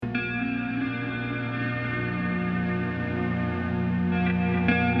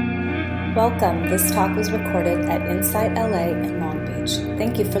Welcome. This talk was recorded at Insight LA in Long Beach.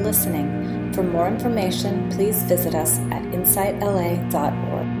 Thank you for listening. For more information, please visit us at insightla.org.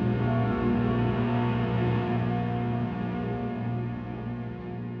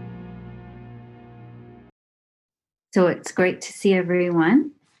 So it's great to see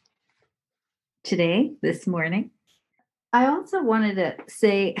everyone today, this morning. I also wanted to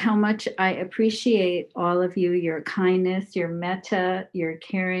say how much I appreciate all of you, your kindness, your metta, your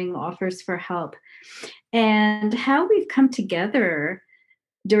caring offers for help, and how we've come together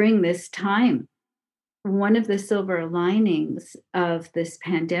during this time. One of the silver linings of this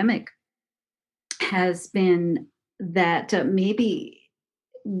pandemic has been that maybe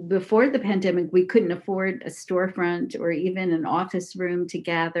before the pandemic, we couldn't afford a storefront or even an office room to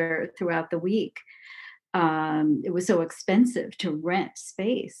gather throughout the week. It was so expensive to rent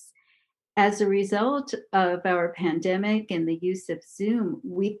space. As a result of our pandemic and the use of Zoom,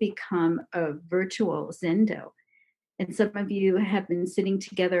 we've become a virtual Zendo. And some of you have been sitting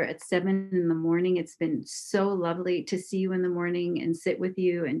together at 7 in the morning. It's been so lovely to see you in the morning and sit with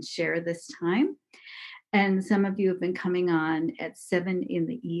you and share this time. And some of you have been coming on at 7 in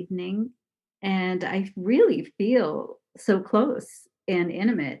the evening. And I really feel so close and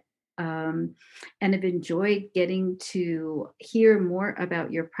intimate, and have enjoyed getting to hear more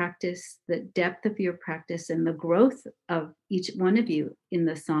about your practice, the depth of your practice, and the growth of each one of you in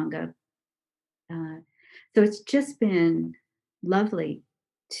the Sangha. So it's just been lovely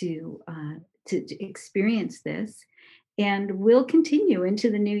to experience this. And we'll continue into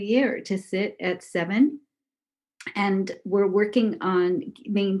the new year to sit at 7. And we're working on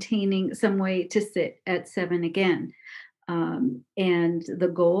maintaining some way to sit at 7 again. And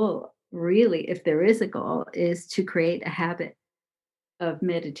the goal, really, if there is a goal, is to create a habit of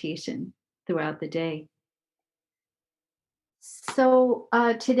meditation throughout the day. So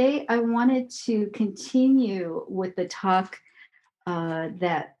today I wanted to continue with the talk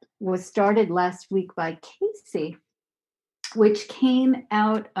that was started last week by Casey, which came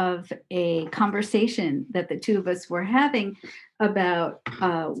out of a conversation that the two of us were having about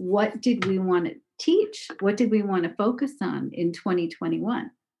what did we want to teach? What did we want to focus on in 2021?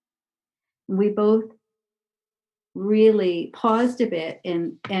 We both really paused a bit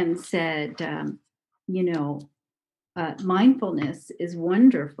and said, mindfulness is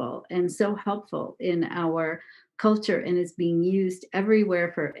wonderful and so helpful in our culture and is being used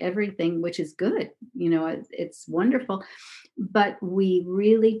everywhere for everything, which is good. It's wonderful. But we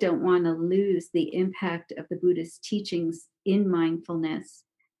really don't want to lose the impact of the Buddhist teachings in mindfulness,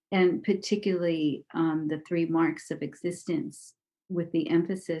 and particularly the 3 marks of existence, with the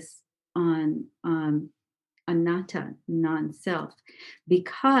emphasis on anatta, non-self,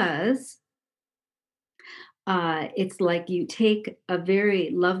 because it's like you take a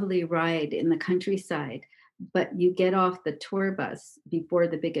very lovely ride in the countryside, but you get off the tour bus before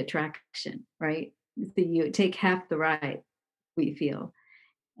the big attraction, right? So you take half the ride, we feel.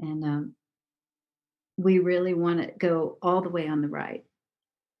 And we really want to go all the way on the ride,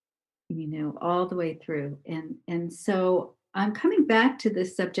 all the way through. And so I'm coming back to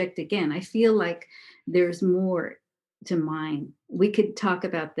this subject again. I feel like there's more to mine. We could talk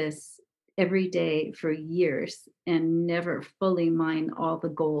about this every day for years and never fully mine all the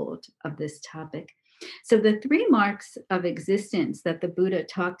gold of this topic. So the 3 marks of existence that the Buddha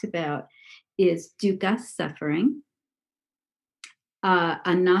talked about is dukkha, suffering,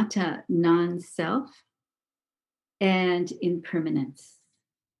 anatta, non-self, and impermanence.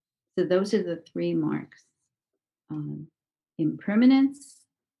 So those are the 3 marks. Impermanence,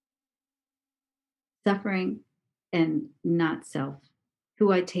 suffering, and not self,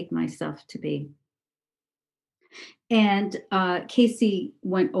 who I take myself to be. And Casey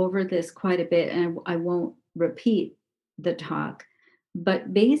went over this quite a bit, and I won't repeat the talk.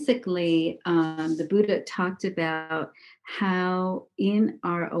 But basically, the Buddha talked about how in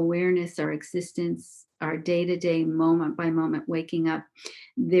our awareness, our existence, our day-to-day, moment by moment waking up,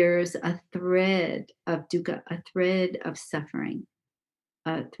 there's a thread of dukkha, a thread of suffering,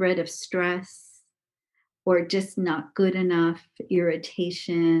 a thread of stress, or just not good enough,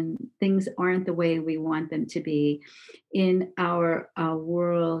 irritation, things aren't the way we want them to be in our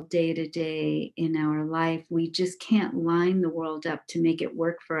world, day to day, in our life. We just can't line the world up to make it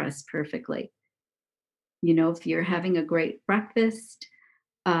work for us perfectly. If you're having a great breakfast,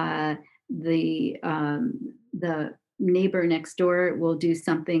 the neighbor next door will do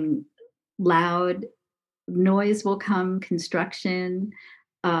something loud, noise will come, construction,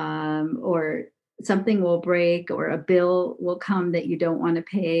 or something will break, or a bill will come that you don't want to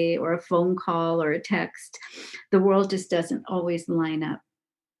pay, or a phone call or a text. The world just doesn't always line up.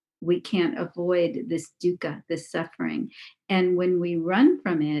 We can't avoid this dukkha, this suffering. And when we run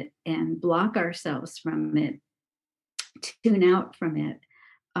from it and block ourselves from it, tune out from it,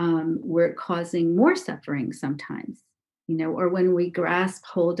 we're causing more suffering sometimes, or when we grasp,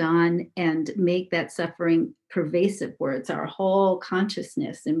 hold on, and make that suffering pervasive, where it's our whole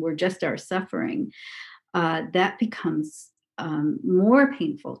consciousness and we're just our suffering, that becomes more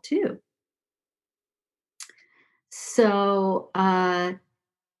painful too. So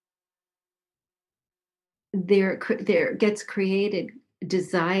there gets created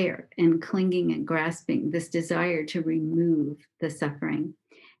desire and clinging and grasping, this desire to remove the suffering.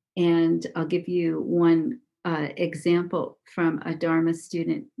 And I'll give you one example from a Dharma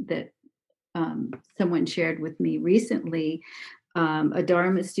student that someone shared with me recently. A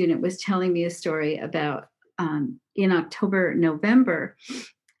Dharma student was telling me a story about in October, November,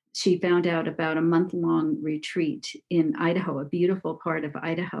 she found out about a month-long retreat in Idaho, a beautiful part of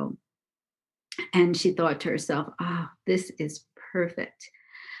Idaho. And she thought to herself, this is perfect.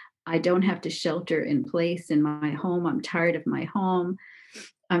 I don't have to shelter in place in my home. I'm tired of my home.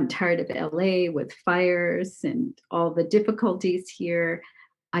 I'm tired of LA with fires and all the difficulties here.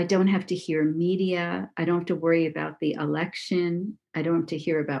 I don't have to hear media. I don't have to worry about the election. I don't have to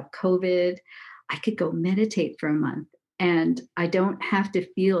hear about COVID. I could go meditate for a month, and I don't have to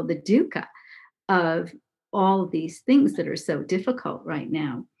feel the dukkha of all of these things that are so difficult right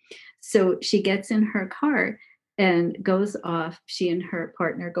now. So she gets in her car and goes off. She and her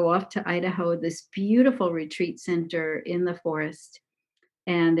partner go off to Idaho, this beautiful retreat center in the forest.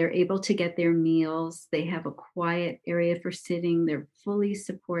 And they're able to get their meals. They have a quiet area for sitting. They're fully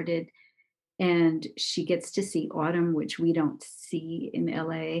supported. And she gets to see autumn, which we don't see in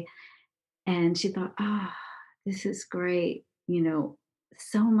LA. And she thought, this is great.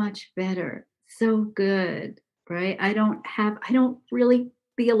 So much better, so good, right?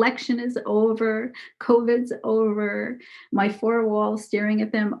 The election is over. COVID's over. My four walls staring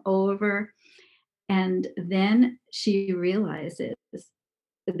at them over. And then she realizes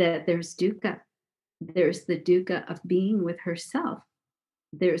that there's dukkha. There's the dukkha of being with herself.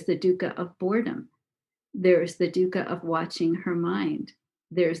 There's the dukkha of boredom. There's the dukkha of watching her mind.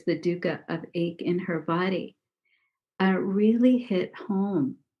 There's the dukkha of ache in her body. It really hit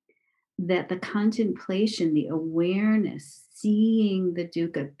home that the contemplation, the awareness, seeing the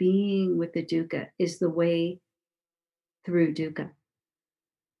dukkha, being with the dukkha is the way through dukkha.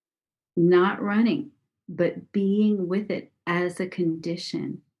 Not running, but being with it as a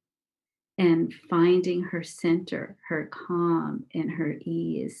condition and finding her center, her calm, and her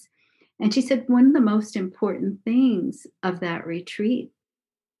ease. And she said one of the most important things of that retreat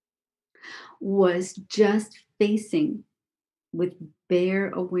was just facing with bare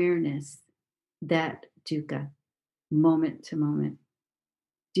awareness that dukkha, moment to moment,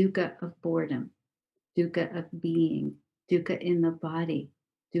 dukkha of boredom, dukkha of being, dukkha in the body,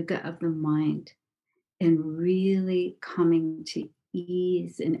 dukkha of the mind, and really coming to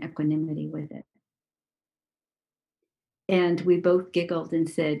ease and equanimity with it. And we both giggled and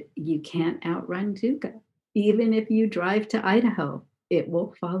said, you can't outrun dukkha. Even if you drive to Idaho, it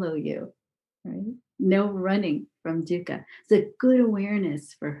will follow you, right? No running from dukkha. It's a good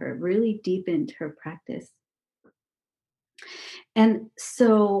awareness for her, really deepened her practice. And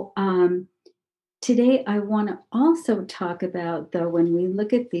so today I want to also talk about, though, when we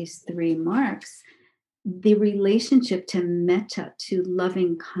look at these three marks, the relationship to metta, to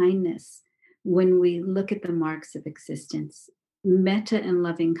loving kindness. When we look at the marks of existence, metta and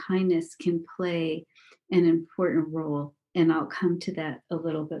loving kindness can play an important role. And I'll come to that a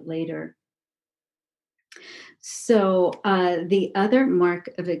little bit later. So the other mark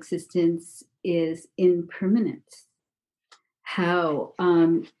of existence is impermanence. How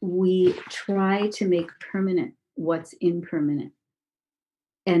we try to make permanent what's impermanent.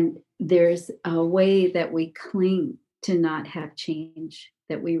 And there's a way that we cling to not have change,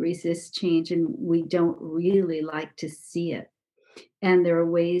 that we resist change, and we don't really like to see it. And there are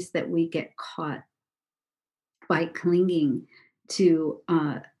ways that we get caught by clinging to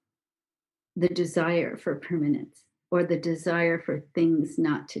the desire for permanence or the desire for things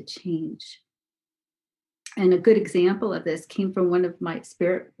not to change. And a good example of this came from one of my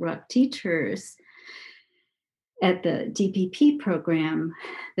Spirit Rock teachers at the DPP program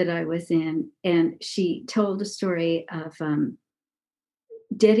that I was in. And she told a story of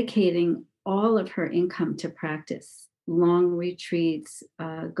dedicating all of her income to practice, long retreats,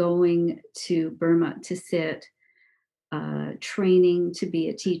 going to Burma to sit, training to be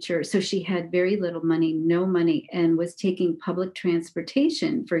a teacher. So she had very little money, no money, and was taking public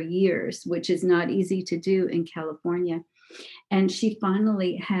transportation for years, which is not easy to do in California. And she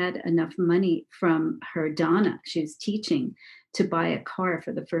finally had enough money from her Dana, she was teaching, to buy a car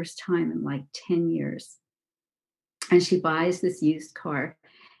for the first time in like 10 years. And she buys this used car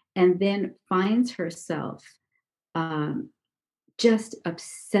and then finds herself um, just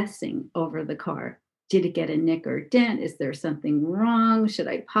obsessing over the car. Did it get a nick or dent? Is there something wrong? Should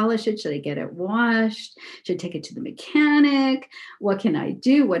I polish it? Should I get it washed? Should I take it to the mechanic? What can I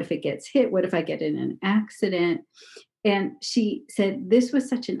do? What if it gets hit? What if I get in an accident? And she said this was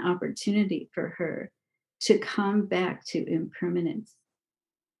such an opportunity for her to come back to impermanence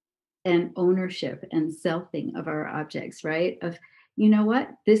and ownership and selfing of our objects, right? Of, you know what?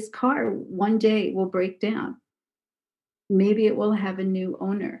 This car one day will break down. Maybe it will have a new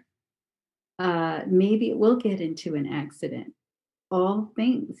owner. Maybe it will get into an accident. All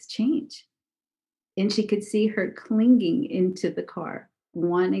things change. And she could see her clinging into the car,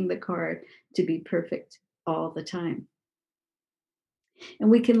 wanting the car to be perfect all the time. And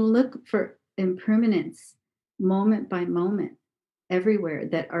we can look for impermanence moment by moment everywhere,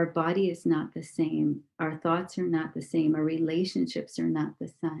 that our body is not the same, our thoughts are not the same, our relationships are not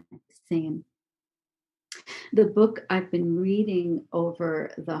the same. The book I've been reading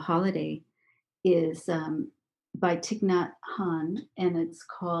over the holiday is by Thich Nhat Hanh, and it's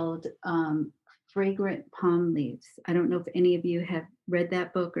called Fragrant Palm Leaves. I don't know if any of you have read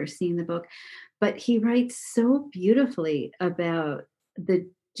that book or seen the book, but he writes so beautifully about the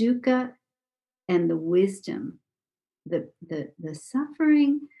dukkha and the wisdom, the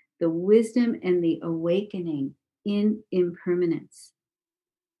suffering, the wisdom, and the awakening in impermanence.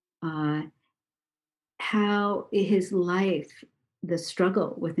 How his life, the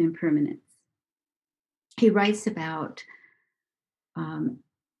struggle with impermanence. He writes about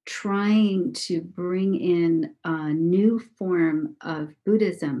trying to bring in a new form of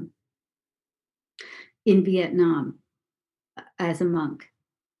Buddhism in Vietnam as a monk,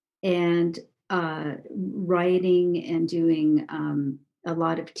 and writing and doing a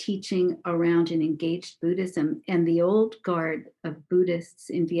lot of teaching around an engaged Buddhism. And the old guard of Buddhists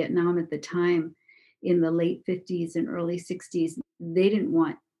in Vietnam at the time, in the late 50s and early 60s, they didn't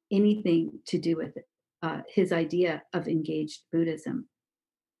want anything to do with his idea of engaged Buddhism.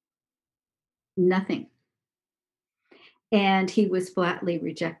 Nothing. And he was flatly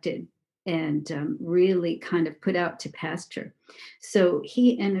rejected and really kind of put out to pasture. So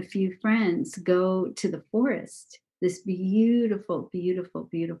he and a few friends go to the forest, this beautiful, beautiful,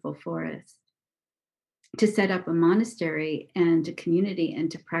 beautiful forest, to set up a monastery and a community and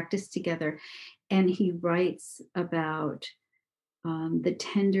to practice together. And he writes about the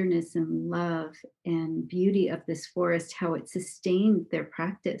tenderness and love and beauty of this forest, how it sustained their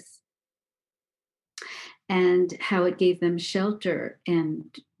practice, and how it gave them shelter and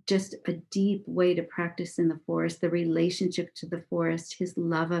just a deep way to practice in the forest, the relationship to the forest, his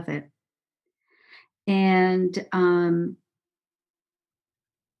love of it. And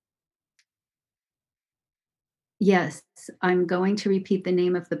yes, I'm going to repeat the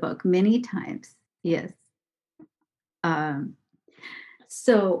name of the book many times. Yes.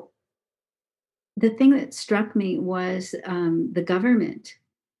 So the thing that struck me was the government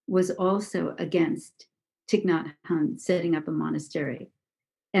was also against Thich Nhat Hanh setting up a monastery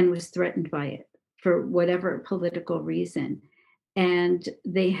and was threatened by it for whatever political reason. And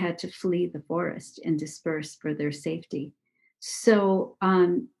they had to flee the forest and disperse for their safety. So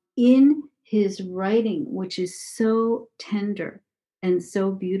in his writing, which is so tender and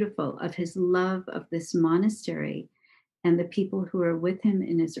so beautiful, of his love of this monastery and the people who are with him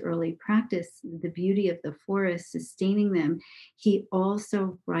in his early practice, the beauty of the forest sustaining them, he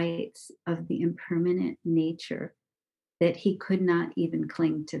also writes of the impermanent nature, that he could not even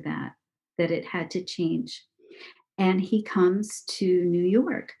cling to that, that it had to change. And he comes to New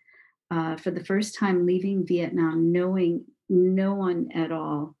York for the first time, leaving Vietnam, knowing no one at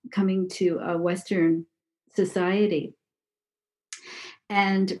all, coming to a Western society,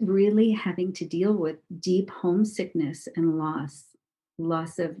 and really having to deal with deep homesickness and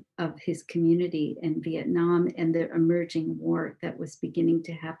loss of his community in Vietnam, and the emerging war that was beginning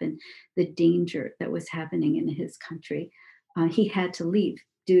to happen, the danger that was happening in his country. He had to leave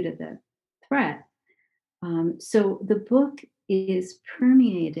due to the threat. So the book is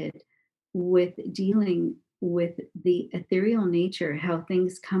permeated with dealing with the ethereal nature, how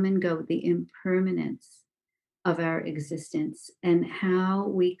things come and go, the impermanence of our existence, and how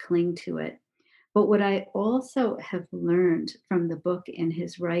we cling to it. But what I also have learned from the book and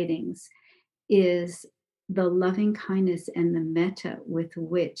his writings is the loving kindness and the metta with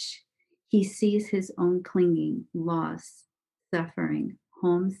which he sees his own clinging, loss, suffering,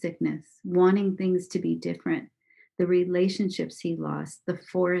 homesickness, wanting things to be different, the relationships he lost, the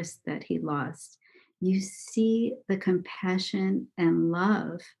forest that he lost. You see the compassion and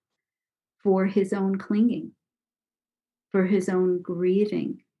love for his own clinging, for his own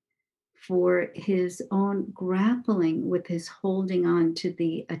grieving, for his own grappling with his holding on to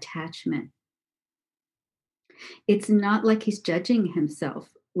the attachment. It's not like he's judging himself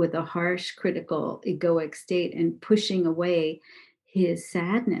with a harsh, critical, egoic state and pushing away his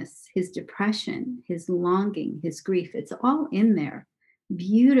sadness, his depression, his longing, his grief. It's all in there,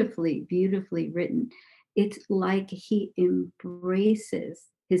 beautifully, beautifully written. It's like he embraces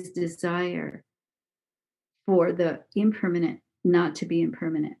his desire for the impermanent not to be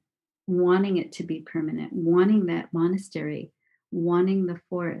impermanent, wanting it to be permanent, wanting that monastery, wanting the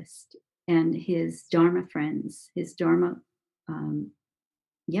forest and his Dharma friends, um,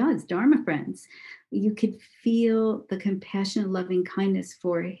 his Dharma friends. You could feel the compassion, loving kindness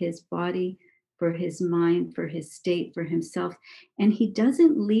for his body, for his mind, for his state, for himself. And he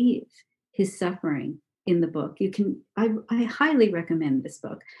doesn't leave his suffering in the book. I highly recommend this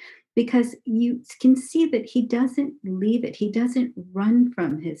book because you can see that he doesn't leave it. He doesn't run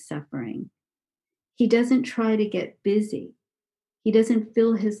from his suffering. He doesn't try to get busy. He doesn't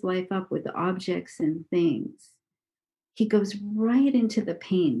fill his life up with objects and things. He goes right into the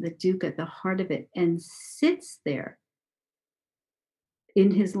pain, the dukkha, the heart of it, and sits there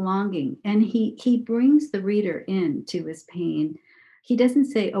in his longing. And he brings the reader into his pain. He doesn't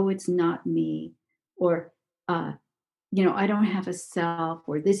say, oh, it's not me, or, I don't have a self,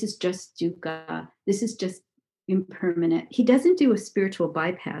 or this is just dukkha, this is just impermanent. He doesn't do a spiritual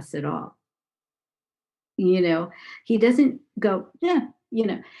bypass at all. He doesn't go,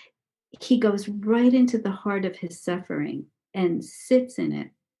 he goes right into the heart of his suffering and sits in it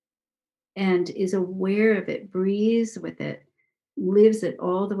and is aware of it, breathes with it, lives it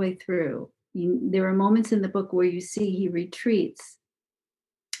all the way through. There are moments in the book where you see he retreats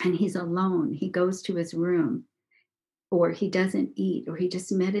and he's alone. He goes to his room, or he doesn't eat, or he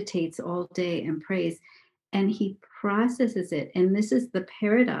just meditates all day and prays, and he processes it. And this is the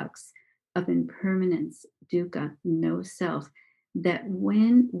paradox of impermanence, dukkha, no self, that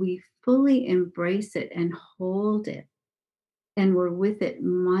when we fully embrace it and hold it, and we're with it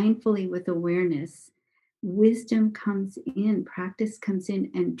mindfully with awareness, wisdom comes in, practice comes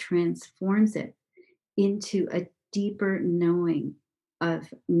in and transforms it into a deeper knowing of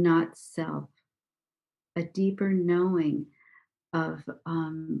not self, a deeper knowing of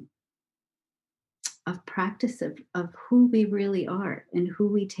practice of who we really are and who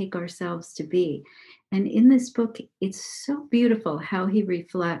we take ourselves to be. And in this book, it's so beautiful how he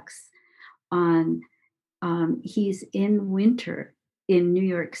reflects on, he's in winter in New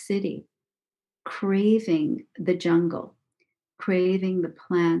York City, craving the jungle, craving the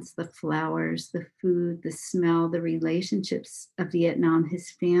plants, the flowers, the food, the smell, the relationships of Vietnam,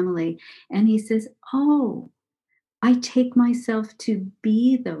 his family. And he says, oh, I take myself to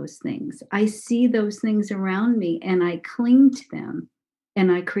be those things. I see those things around me and I cling to them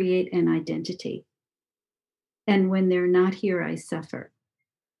and I create an identity. And when they're not here, I suffer.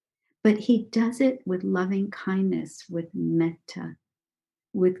 But he does it with loving kindness, with metta,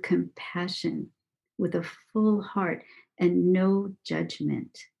 with compassion, with a full heart and no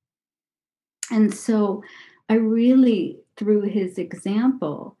judgment. And so I really, through his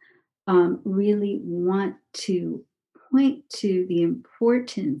example, really want to point to the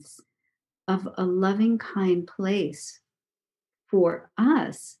importance of a loving, kind place for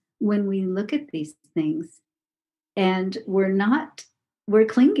us when we look at these things and we're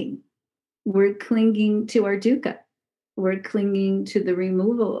clinging. We're clinging to our dukkha. We're clinging to the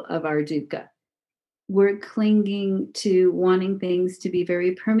removal of our dukkha. We're clinging to wanting things to be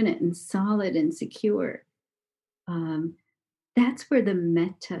very permanent and solid and secure. That's where the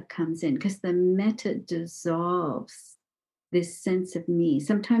metta comes in, because the metta dissolves this sense of me.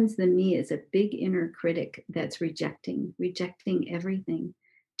 Sometimes the me is a big inner critic that's rejecting everything,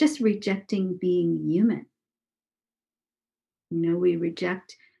 just rejecting being human. We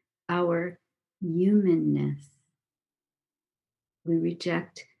reject our humanness. We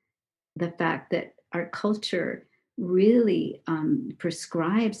reject the fact that our culture really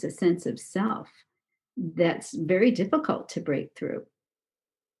prescribes a sense of self that's very difficult to break through.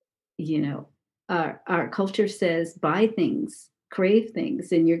 Our culture says buy things, crave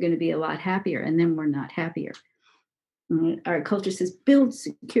things, and you're going to be a lot happier. And then we're not happier. Our culture says build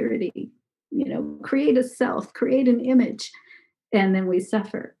security, create a self, create an image, and then we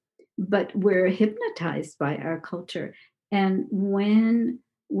suffer. But we're hypnotized by our culture. And when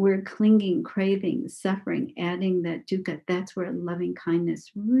we're clinging, craving, suffering, adding that dukkha, that's where loving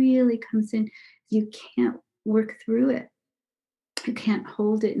kindness really comes in. You can't work through it. You can't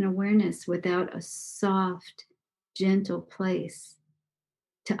hold it in awareness without a soft, gentle place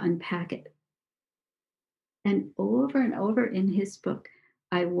to unpack it. And over in his book,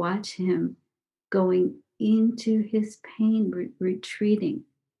 I watch him going into his pain, retreating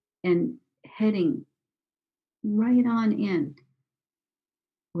and heading right on in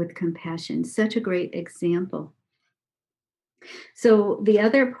with compassion. Such a great example. So the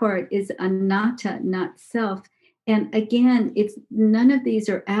other part is anatta, not self. And again, it's none of these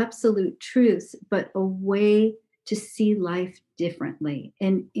are absolute truths, but a way to see life differently,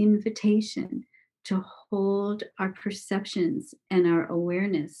 an invitation to hold our perceptions and our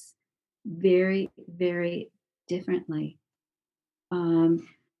awareness very, very differently.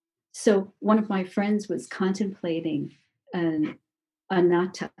 So one of my friends was contemplating an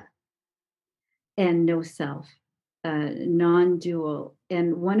anatta and no self, non-dual.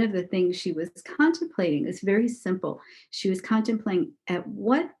 And one of the things she was contemplating is very simple. She was contemplating, at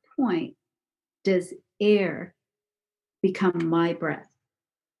what point does air become my breath?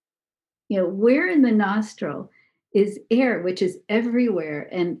 Where in the nostril is air, which is everywhere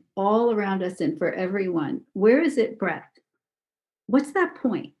and all around us and for everyone? Where is it breath? What's that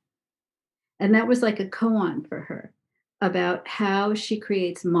point? And that was like a koan for her about how she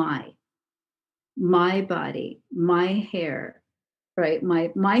creates my body, my hair, right?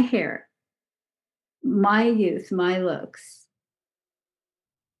 My hair, my youth, my looks,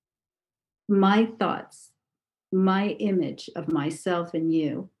 my thoughts, my image of myself and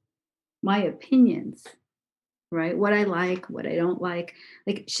you, my opinions, right? What I like, what I don't like.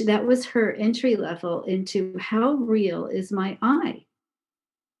 That was her entry level into how real is my I?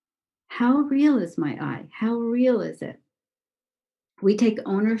 How real is my I? How real is it? We take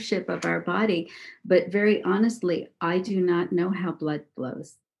ownership of our body, but very honestly, I do not know how blood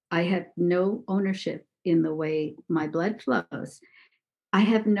flows. I have no ownership in the way my blood flows. I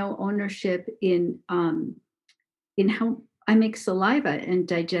have no ownership in how I make saliva and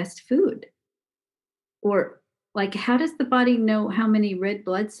digest food. Or like, how does the body know how many red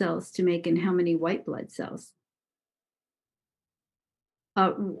blood cells to make and how many white blood cells?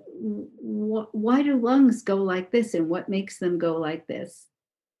 Why do lungs go like this and what makes them go like this?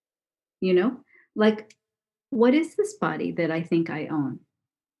 You know, like, what is this body that I think I own?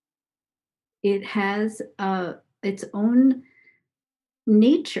 It has its own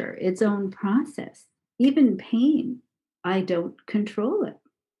nature, its own process. Even pain, I don't control it.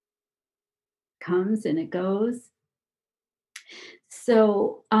 Comes and it goes.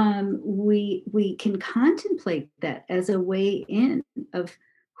 So we can contemplate that as a way in of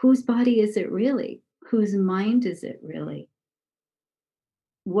whose body is it really? Whose mind is it really?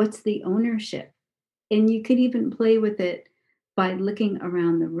 What's the ownership? And you could even play with it by looking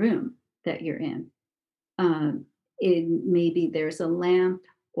around the room that you're in. Um, Maybe there's a lamp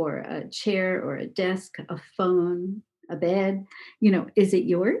or a chair or a desk, a phone, a bed. Is it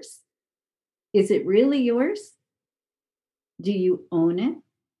yours? Is it really yours? Do you own it?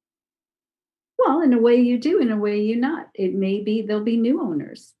 Well, in a way you do, in a way you not. It may be there'll be new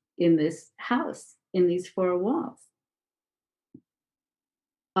owners in this house, in these four walls.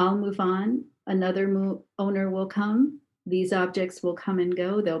 I'll move on. Another owner will come. These objects will come and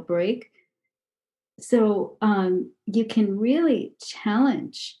go. They'll break. So you can really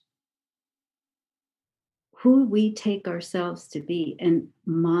challenge who we take ourselves to be and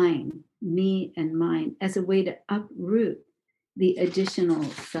me and mine, as a way to uproot the additional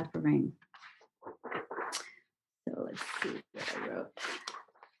suffering. So let's see what I wrote.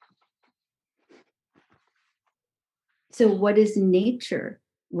 So what is nature?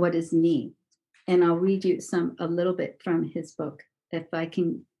 What is me? And I'll read you a little bit from his book if I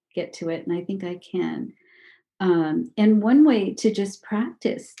can get to it, and I think I can. And one way to just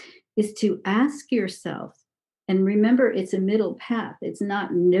practice is to ask yourself, and remember, it's a middle path. It's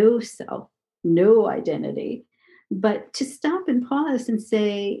not no self, no identity, but to stop and pause and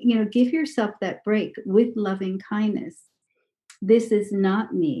say, give yourself that break with loving kindness. This is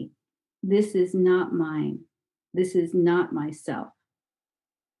not me. This is not mine. This is not myself.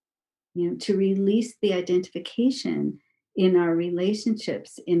 To release the identification in our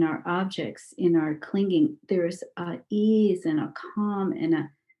relationships, in our objects, in our clinging. There's a ease and a calm and a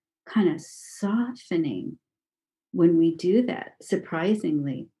kind of softening when we do that,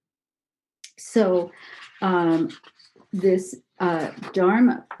 surprisingly. So this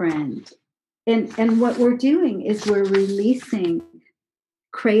Dharma friend, and what we're doing is we're releasing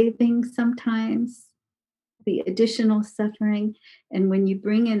craving sometimes, the additional suffering. And when you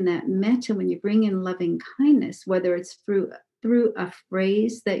bring in that metta, when you bring in loving kindness, whether it's through through a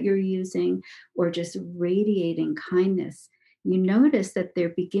phrase that you're using or just radiating kindness, you notice that there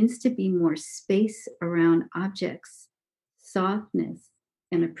begins to be more space around objects, softness,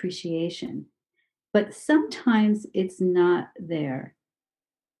 and appreciation. But sometimes it's not there.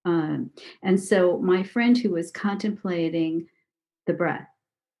 And so my friend who was contemplating the breath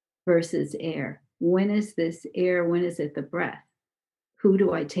versus air, when is this air? When is it the breath? Who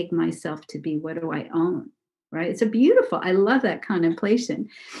do I take myself to be? What do I own? Right? It's a beautiful, I love that contemplation.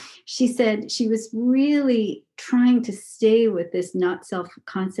 She said she was really trying to stay with this not self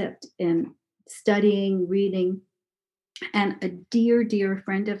concept and studying, reading. And a dear, dear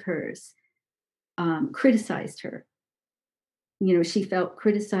friend of hers criticized her. You know, she felt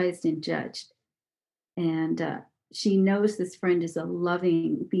criticized and judged. And she knows this friend is a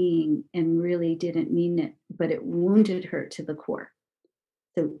loving being and really didn't mean it, but it wounded her to the core.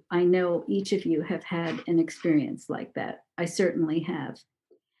 So I know each of you have had an experience like that. I certainly have.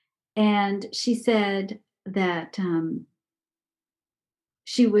 And she said that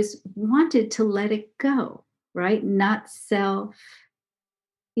she was wanted to let it go, right? Not self,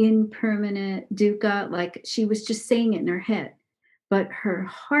 impermanent, dukkha, like she was just saying it in her head. But her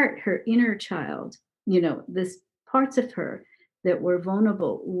heart, her inner child, you know, this parts of her that were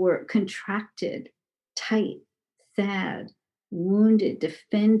vulnerable were contracted, tight, sad, wounded,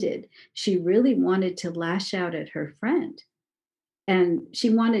 defended. She really wanted to lash out at her friend. And she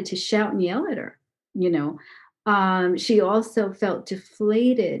wanted to shout and yell at her, you know. She also felt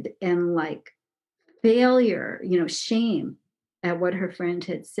deflated and like failure, you know, shame at what her friend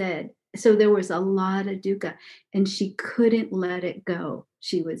had said. So there was a lot of dukkha and she couldn't let it go.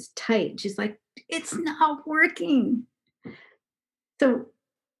 She was tight. She's like, it's not working. So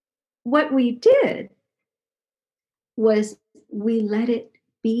what we did was we let it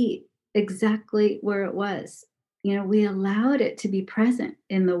be exactly where it was. You know, we allowed it to be present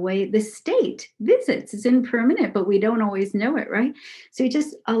in the way the state visits. It's impermanent, but we don't always know it, right? So we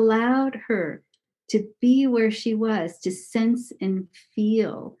just allowed her to be where she was, to sense and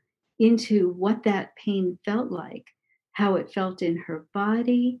feel into what that pain felt like, how it felt in her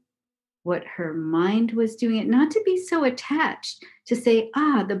body, what her mind was doing it, not to be so attached to say,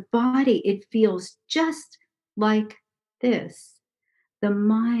 the body, it feels just like this. The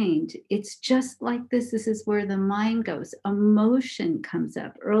mind, it's just like this. This is where the mind goes. Emotion comes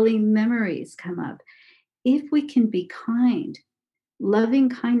up, early memories come up. If we can be kind, loving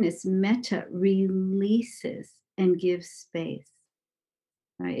kindness, metta, releases and gives space.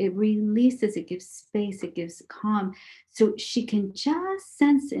 Right? It releases, it gives space, it gives calm. So she can just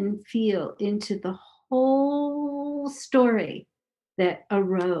sense and feel into the whole story that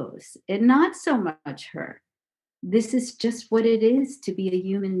arose, and not so much her. This is just what it is to be a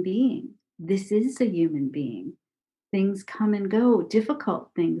human being. This is a human being. Things come and go,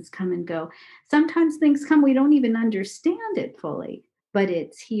 difficult things come and go. Sometimes things come, we don't even understand it fully, but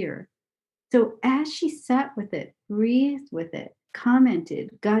it's here. So as she sat with it, breathed with it,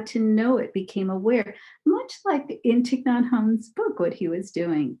 commented, got to know it, became aware, much like in Thich Nhat Hanh's book, what he was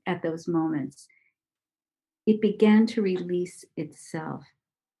doing at those moments, it began to release itself.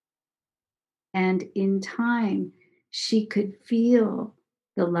 And in time, she could feel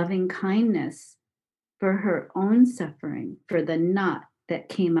the loving kindness for her own suffering, for the knot that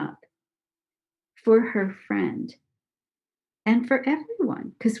came up, for her friend, and for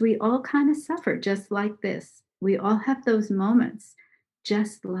everyone, because we all kind of suffer just like this. We all have those moments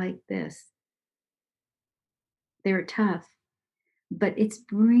just like this. They're tough, but it's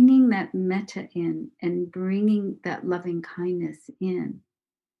bringing that metta in and bringing that loving kindness in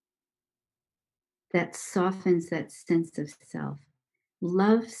that softens that sense of self.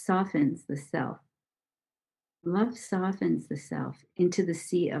 Love softens the self. Love softens the self into the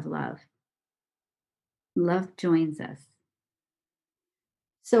sea of love. Love joins us.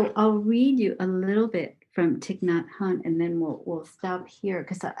 So I'll read you a little bit from Thich Nhat Hanh, and then we'll stop here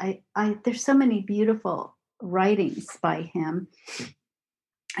because I there's so many beautiful writings by him,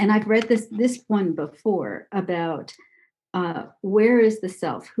 and I've read this one before about where is the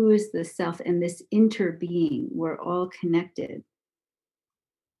self, who is the self, and this interbeing. We're all connected,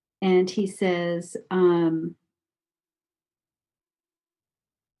 and he says.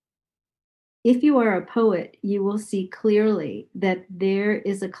 If you are a poet, you will see clearly that there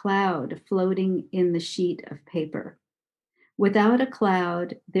is a cloud floating in the sheet of paper. Without a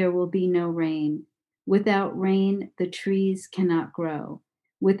cloud, there will be no rain. Without rain, the trees cannot grow.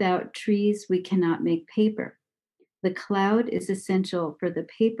 Without trees, we cannot make paper. The cloud is essential for the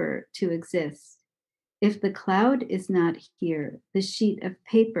paper to exist. If the cloud is not here, the sheet of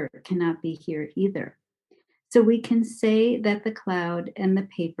paper cannot be here either. So we can say that the cloud and the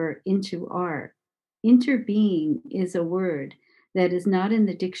paper into are. Interbeing is a word that is not in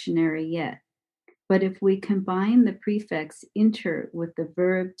the dictionary yet. But if we combine the prefix inter with the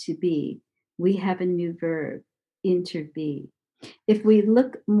verb to be, we have a new verb, interbe. If we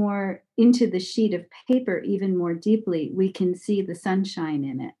look more into the sheet of paper even more deeply, we can see the sunshine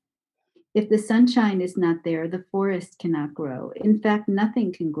in it. If the sunshine is not there, the forest cannot grow. In fact,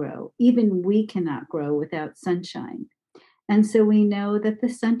 nothing can grow. Even we cannot grow without sunshine. And so we know that the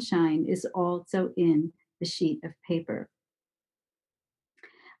sunshine is also in the sheet of paper.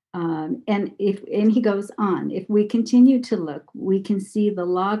 And he goes on, if we continue to look, we can see the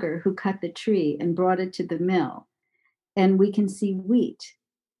logger who cut the tree and brought it to the mill, and we can see wheat.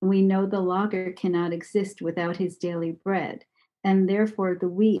 We know the logger cannot exist without his daily bread, and therefore the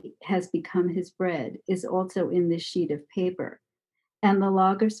wheat has become his bread, is also in this sheet of paper. And the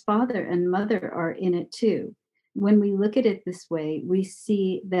logger's father and mother are in it too. When we look at it this way, we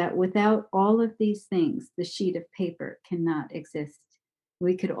see that without all of these things, the sheet of paper cannot exist.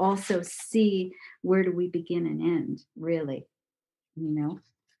 We could also see where do we begin and end, really, you know.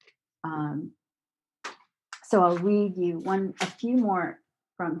 Um, so I'll read you a few more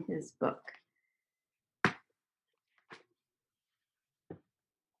from his book.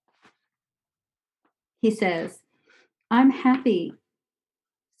 He says, I'm happy.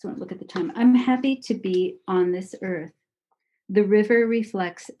 So look at the time. I'm happy to be on this earth. The river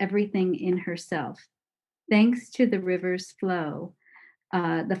reflects everything in herself. Thanks to the river's flow,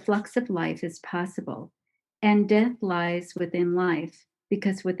 the flux of life is possible. And death lies within life,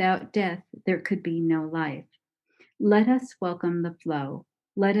 because without death, there could be no life. Let us welcome the flow.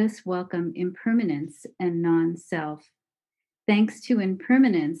 Let us welcome impermanence and non-self. Thanks to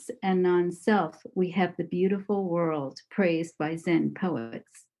impermanence and non-self, we have the beautiful world praised by Zen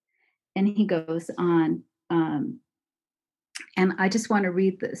poets. And he goes on, and I just want to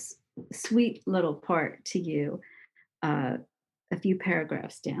read this sweet little part to you, a few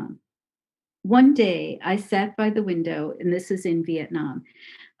paragraphs down. One day I sat by the window, and this is in Vietnam,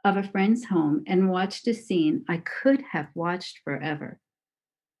 of a friend's home and watched a scene I could have watched forever.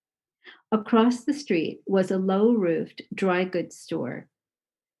 Across the street was a low-roofed dry goods store.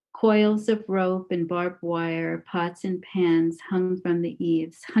 Coils of rope and barbed wire, pots and pans hung from the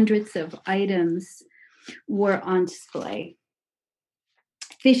eaves. Hundreds of items were on display.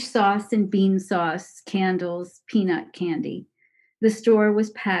 Fish sauce and bean sauce, candles, peanut candy. The store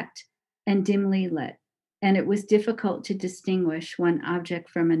was packed and dimly lit, and it was difficult to distinguish one object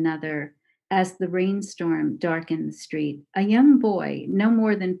from another as the rainstorm darkened the street. A young boy, no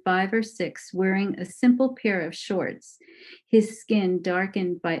more than 5 or 6, wearing a simple pair of shorts, his skin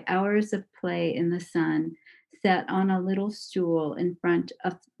darkened by hours of play in the sun, sat on a little stool in front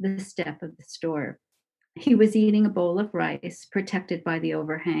of the step of the store. He was eating a bowl of rice, protected by the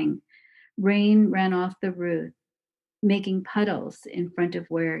overhang. Rain ran off the roof, making puddles in front of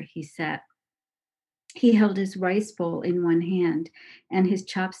where he sat. He held his rice bowl in one hand and his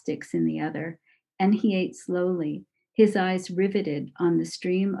chopsticks in the other, and he ate slowly, his eyes riveted on the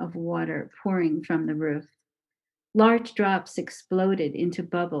stream of water pouring from the roof. Large drops exploded into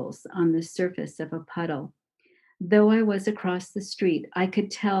bubbles on the surface of a puddle. Though I was across the street, I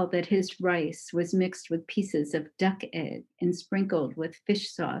could tell that his rice was mixed with pieces of duck egg and sprinkled with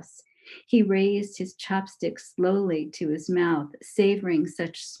fish sauce. He raised his chopsticks slowly to his mouth, savoring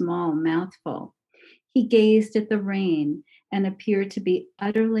such small mouthful. He gazed at the rain and appeared to be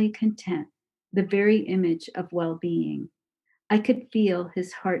utterly content, the very image of well-being. I could feel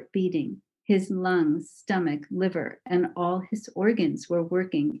his heart beating. His lungs, stomach, liver, and all his organs were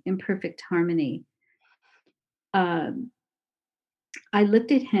working in perfect harmony. I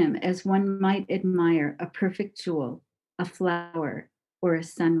looked at him as one might admire a perfect jewel, a flower, or a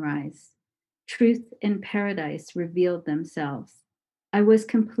sunrise. Truth and paradise revealed themselves. I was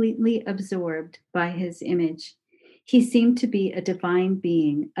completely absorbed by his image. He seemed to be a divine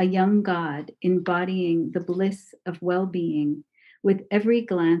being, a young God embodying the bliss of well-being with every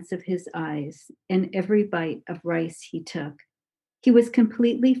glance of his eyes and every bite of rice he took. He was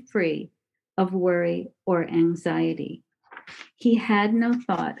completely free of worry or anxiety. He had no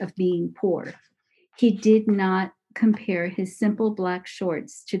thought of being poor. He did not compare his simple black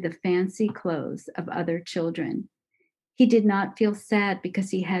shorts to the fancy clothes of other children. He did not feel sad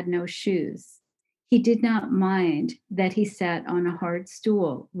because he had no shoes. He did not mind that he sat on a hard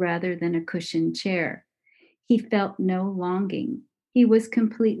stool rather than a cushioned chair. He felt no longing. He was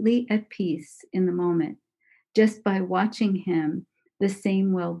completely at peace in the moment. Just by watching him, the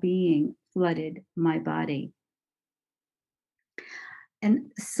same well-being flooded my body.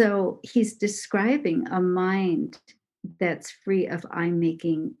 And so he's describing a mind that's free of I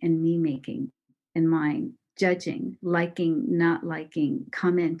making and me making and mine, judging, liking, not liking,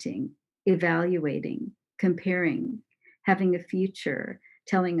 commenting, evaluating, comparing, having a future,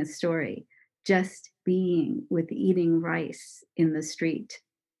 telling a story, just being with eating rice in the street,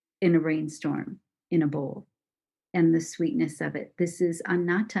 in a rainstorm, in a bowl, and the sweetness of it. This is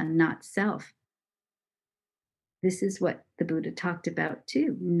anatta, not self. This is what the Buddha talked about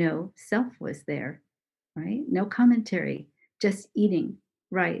too. No self was there, right? No commentary, just eating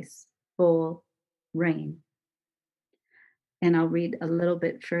rice, bowl, rain. And I'll read a little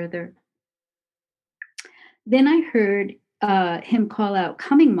bit further. Then I heard him call out,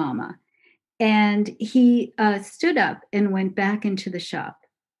 "Coming, Mama." And he stood up and went back into the shop.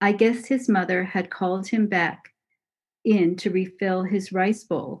 I guess his mother had called him back in to refill his rice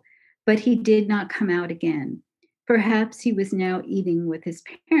bowl, but he did not come out again. Perhaps he was now eating with his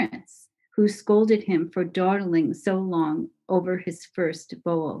parents, who scolded him for dawdling so long over his first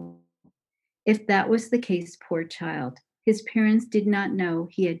bowl. If that was the case, poor child, his parents did not know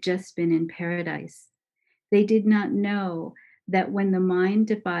he had just been in paradise. They did not know that when the mind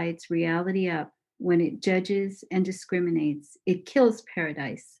divides reality up, when it judges and discriminates, it kills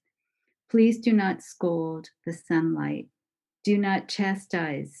paradise. Please do not scold the sunlight. Do not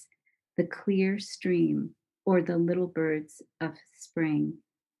chastise the clear stream or the little birds of spring.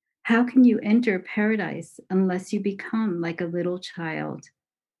 How can you enter paradise unless you become like a little child?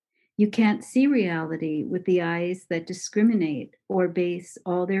 You can't see reality with the eyes that discriminate or base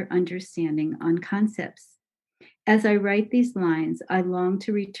all their understanding on concepts. As I write these lines, I long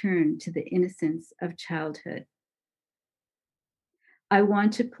to return to the innocence of childhood. I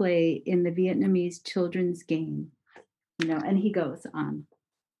want to play in the Vietnamese children's game, and he goes on.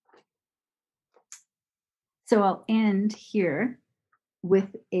 So I'll end here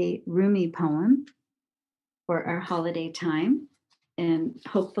with a Rumi poem for our holiday time, and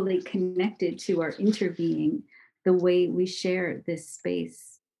hopefully connected to our interbeing, the way we share this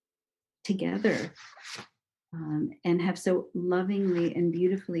space together, and have so lovingly and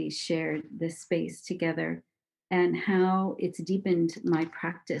beautifully shared this space together, and how it's deepened my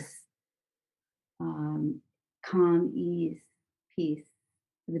practice, calm, ease, peace,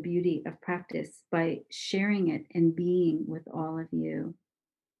 the beauty of practice by sharing it and being with all of you.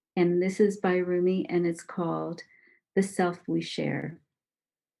 And this is by Rumi, and it's called The Self We Share.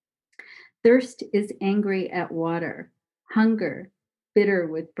 Thirst is angry at water, hunger, bitter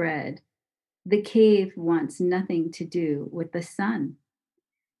with bread. The cave wants nothing to do with the sun.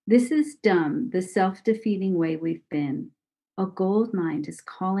 This is dumb, the self-defeating way we've been. A gold mine is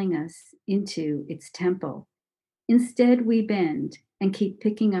calling us into its temple. Instead, we bend and keep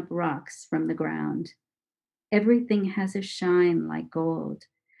picking up rocks from the ground. Everything has a shine like gold,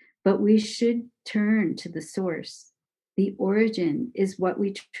 but we should turn to the source. The origin is what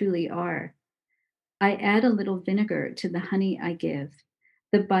we truly are. I add a little vinegar to the honey I give.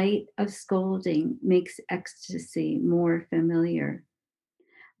 The bite of scolding makes ecstasy more familiar.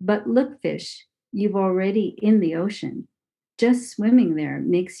 But look, fish, you've already in the ocean. Just swimming there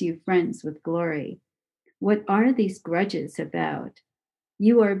makes you friends with glory. What are these grudges about?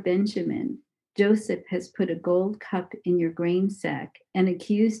 You are Benjamin. Joseph has put a gold cup in your grain sack and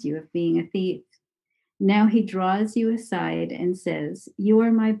accused you of being a thief. Now he draws you aside and says, "You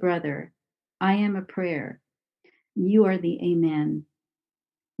are my brother. I am a prayer. You are the Amen."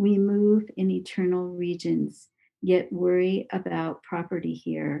 We move in eternal regions, yet worry about property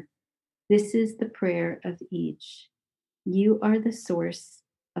here. This is the prayer of each. You are the source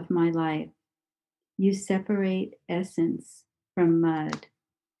of my life. You separate essence from mud.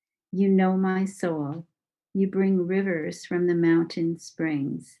 You know my soul. You bring rivers from the mountain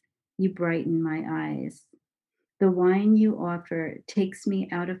springs. You brighten my eyes. The wine you offer takes me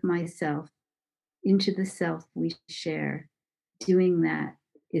out of myself into the self we share. Doing that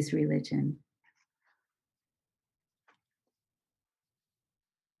is religion.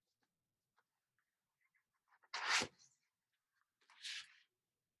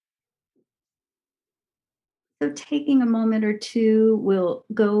 So, taking a moment or two, we'll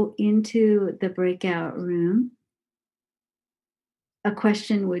go into the breakout room. A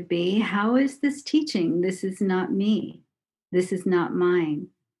question would be, how is this teaching? This is not me. This is not mine.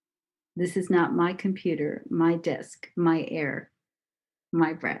 This is not my computer, my desk, my air,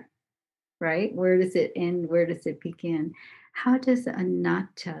 my breath, right? Where does it end? Where does it begin? How does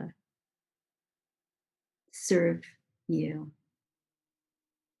anatta serve you?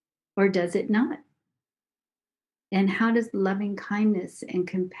 Or does it not? And how does loving kindness and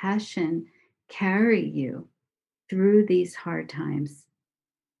compassion carry you through these hard times?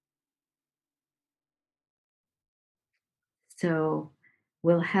 So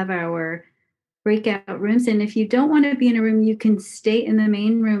we'll have our breakout rooms. And if you don't want to be in a room, you can stay in the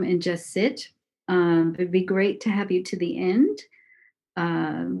main room and just sit. It'd be great to have you to the end.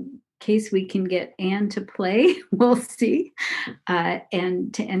 In case we can get Anne to play, we'll see.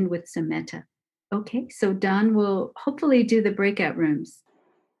 And to end with some metta. Okay, so Don will hopefully do the breakout rooms.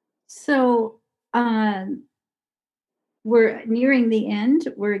 So we're nearing the end.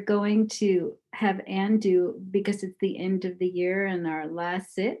 We're going to have Anne do, because it's the end of the year and our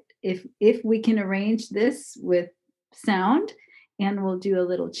last sit, if we can arrange this with sound, and we'll do a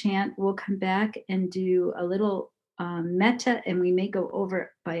little chant. We'll come back and do a little metta, and we may go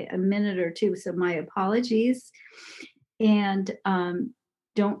over by a minute or two, so my apologies. And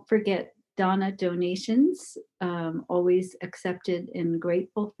don't forget Dana donations, always accepted and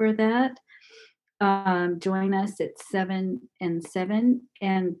grateful for that. Join us at 7 and 7,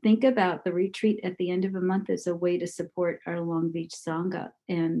 and think about the retreat at the end of a month as a way to support our Long Beach Sangha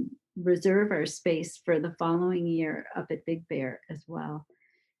and reserve our space for the following year up at Big Bear as well.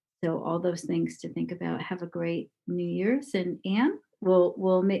 So all those things to think about. Have a great New Year's, and Anne,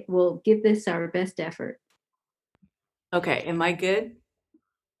 we'll give this our best effort. Okay, am I good?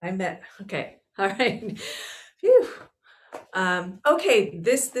 Okay, all right. Phew. Okay,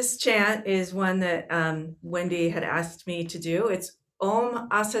 this chant is one that Wendy had asked me to do. It's Om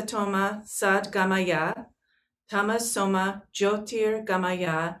Asatoma Sad Gamaya, Tamasoma Jyotir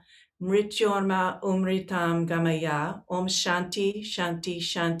Gamaya, Mrityorma Umritam Gamaya, Om Shanti Shanti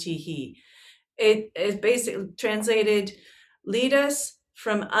Shanti Hi. It is basically translated, lead us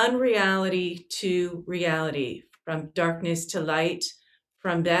from unreality to reality, from darkness to light,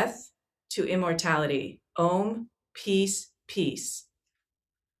 from death to immortality. Om, peace, peace.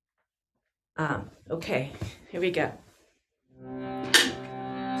 Okay, here we go.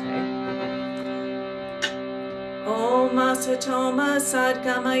 Om Asatoma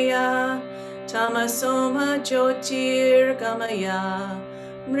Sadgamaya, Tamasoma Jyotir Gamaya,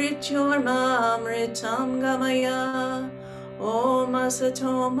 Mrityorma Amritam Gamaya. Om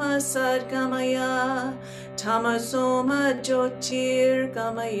Asatoma Sadgamaya, Tamasoma Jyotir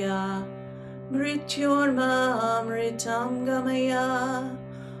Gamaya, Mrityorma Amritam Gamaya.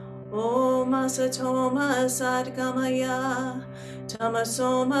 Om Asatoma Sadgamaya,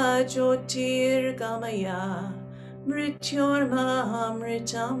 Tamasoma Jyotir Gamaya, Mrityorma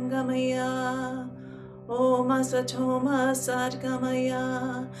Amritam Gamaya. Om Asatoma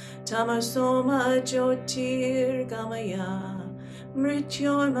Sadgamaya, Tamasoma Jyotir Gamaya,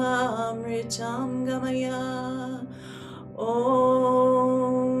 Mrityorma Amritam Gamaya.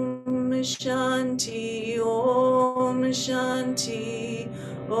 Om Shanti, Om Shanti,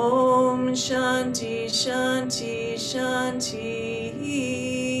 Om Shanti, Shanti, Shanti.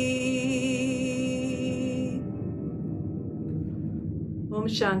 Om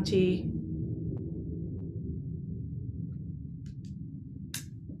Shanti.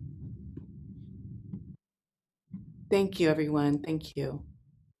 Thank you, everyone. Thank you.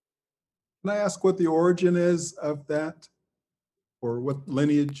 Can I ask what the origin is of that, or what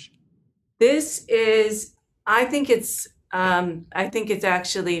lineage? This is, I think it's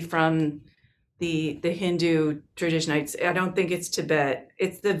actually from the Hindu tradition. I don't think it's Tibet.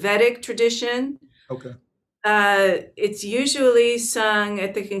 It's the Vedic tradition. Okay. It's usually sung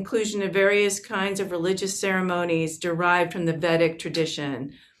at the conclusion of various kinds of religious ceremonies derived from the Vedic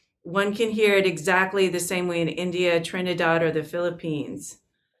tradition. One can hear it exactly the same way in India, Trinidad, or the Philippines.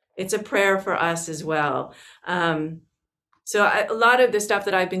 It's a prayer for us as well. So a lot of the stuff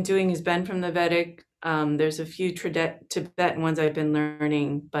that I've been doing has been from the Vedic. There's a few Tibetan ones I've been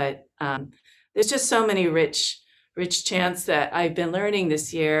learning, but there's just so many rich chants that I've been learning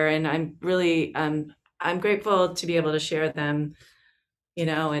this year, and I'm really I'm grateful to be able to share them,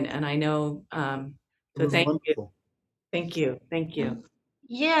 and I know. So thank wonderful. you. Thank you.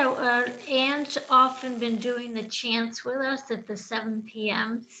 Yeah, Anne's often been doing the chants with us at the 7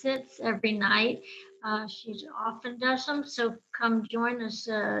 p.m. sits every night. She often does them, so come join us.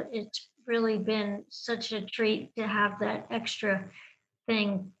 It's really been such a treat to have that extra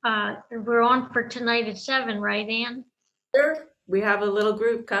thing. We're on for tonight at 7, right, Anne? Sure. We have a little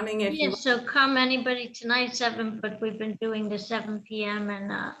group coming if you. So come anybody tonight 7, but we've been doing the 7 p.m. and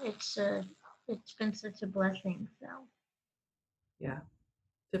it's been such a blessing. So. Yeah.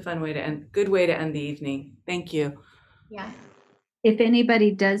 It's a fun way to good way to end the evening. Thank you. Yeah. If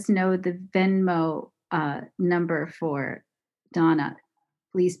anybody does know the Venmo number for Dana,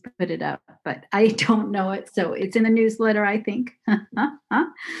 please put it up. But I don't know it, so it's in the newsletter, I think.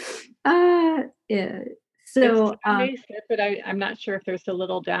 So, but I'm not sure if there's a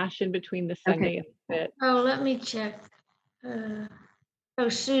little dash in between the Sunday and the fit. Oh, let me check. Oh,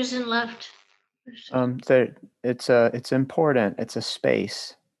 Susan left. It's important. It's a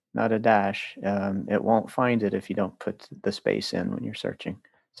space, not a dash. It won't find it if you don't put the space in when you're searching.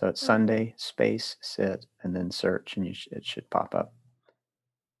 So it's Sunday space sit and then search, and it should pop up.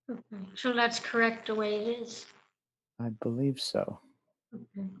 Okay. So that's correct the way it is. I believe so.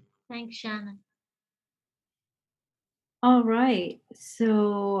 Okay. Thanks, Shannon. All right.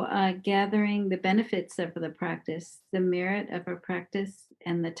 So, gathering the benefits of the practice, the merit of our practice,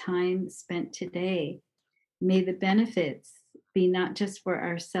 and the time spent today. May the benefits be not just for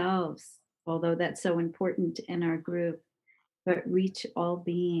ourselves, although that's so important in our group, but reach all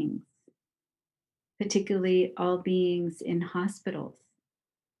beings, particularly all beings in hospitals,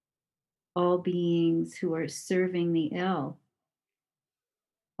 all beings who are serving the ill,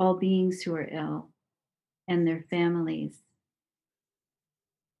 all beings who are ill and their families,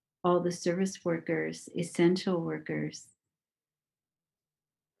 all the service workers, essential workers,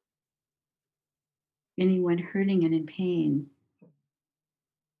 anyone hurting and in pain.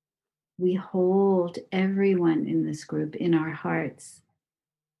 We hold everyone in this group in our hearts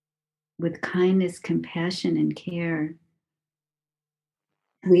with kindness, compassion, and care.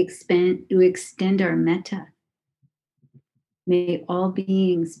 We extend our metta. May all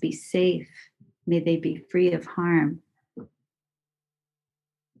beings be safe. May they be free of harm.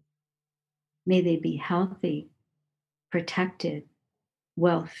 May they be healthy, protected,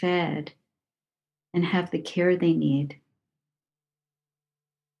 well-fed, and have the care they need.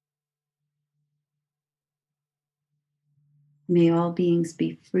 May all beings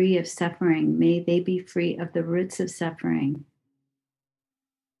be free of suffering. May they be free of the roots of suffering.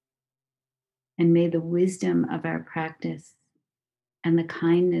 And may the wisdom of our practice and the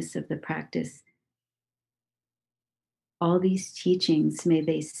kindness of the practice, all these teachings, may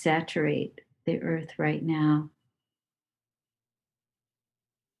they saturate the earth right now.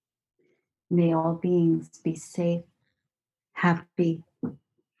 May all beings be safe, happy,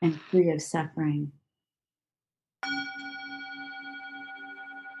 and free of suffering.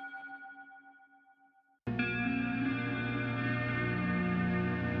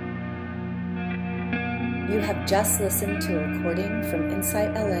 You have just listened to a recording from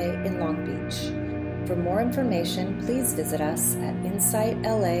Insight LA in Long Beach. For more information, please visit us at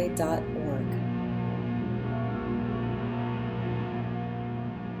insightla.org.